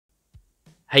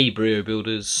Hey BRIO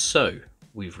builders, so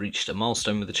we've reached a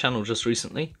milestone with the channel just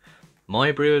recently.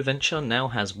 My BRIO adventure now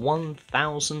has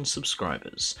 1,000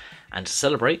 subscribers, and to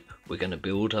celebrate we're going to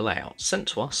build a layout sent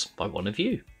to us by one of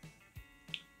you.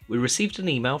 We received an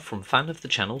email from fan of the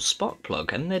channel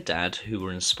Sparkplug and their dad, who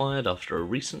were inspired after a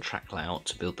recent track layout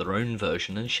to build their own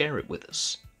version and share it with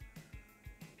us.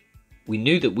 We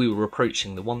knew that we were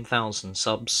approaching the 1,000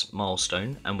 subs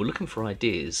milestone and were looking for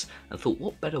ideas, and thought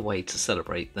what better way to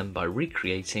celebrate than by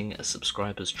recreating a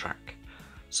subscriber's track.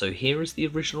 So here is the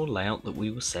original layout that we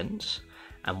were sent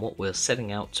and what we're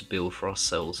setting out to build for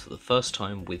ourselves for the first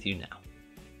time with you now.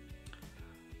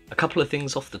 A couple of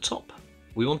things off the top.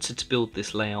 We wanted to build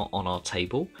this layout on our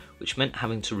table, which meant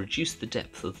having to reduce the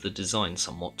depth of the design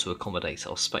somewhat to accommodate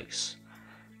our space.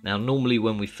 Now normally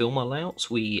when we film our layouts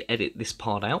we edit this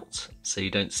part out, so you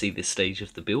don't see this stage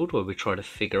of the build where we try to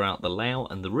figure out the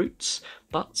layout and the routes,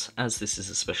 but as this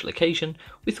is a special occasion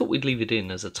we thought we'd leave it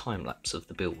in as a time lapse of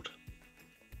the build.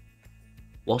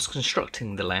 Whilst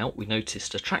constructing the layout we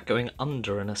noticed a track going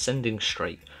under an ascending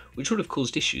straight, which would have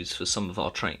caused issues for some of our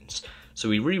trains, so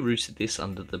we rerouted this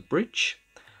under the bridge.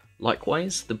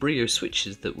 Likewise, the BRIO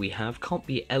switches that we have can't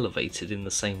be elevated in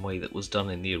the same way that was done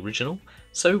in the original,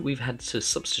 so we've had to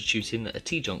substitute in a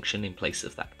T-junction in place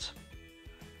of that.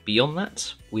 Beyond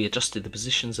that, we adjusted the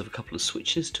positions of a couple of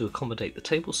switches to accommodate the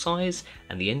table size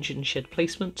and the engine shed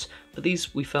placement, but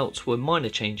these we felt were minor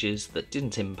changes that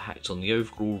didn't impact on the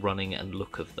overall running and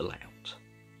look of the layout.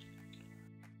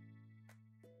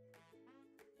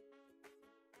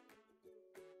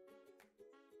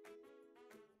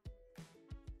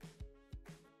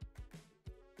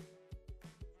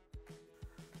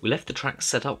 We left the track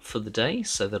set up for the day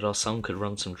so that our son could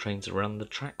run some trains around the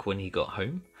track when he got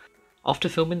home. After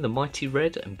filming the Mighty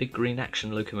Red and Big Green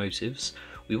action locomotives,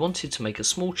 we wanted to make a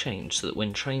small change so that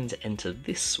when trains enter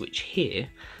this switch here,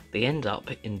 they end up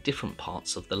in different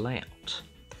parts of the layout.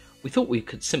 We thought we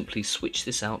could simply switch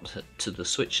this out to the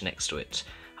switch next to it,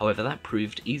 however that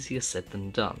proved easier said than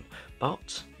done,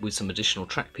 but with some additional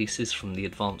track pieces from the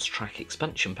Advanced Track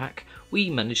expansion pack,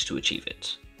 we managed to achieve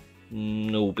it,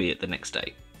 albeit the next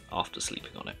day, after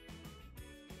sleeping on it.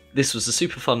 This was a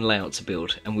super fun layout to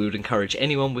build, and we would encourage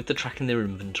anyone with the track in their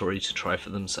inventory to try for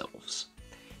themselves.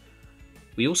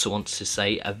 We also wanted to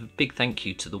say a big thank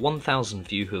you to the 1,000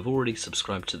 of you who have already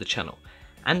subscribed to the channel,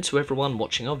 and to everyone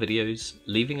watching our videos,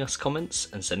 leaving us comments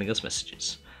and sending us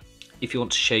messages. If you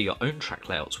want to share your own track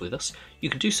layouts with us, you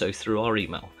can do so through our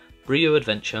email,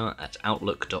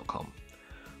 brioadventure@outlook.com.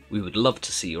 We would love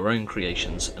to see your own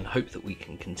creations and hope that we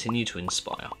can continue to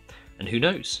inspire. And who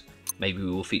knows, maybe we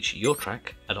will feature your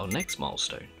track at our next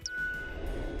milestone.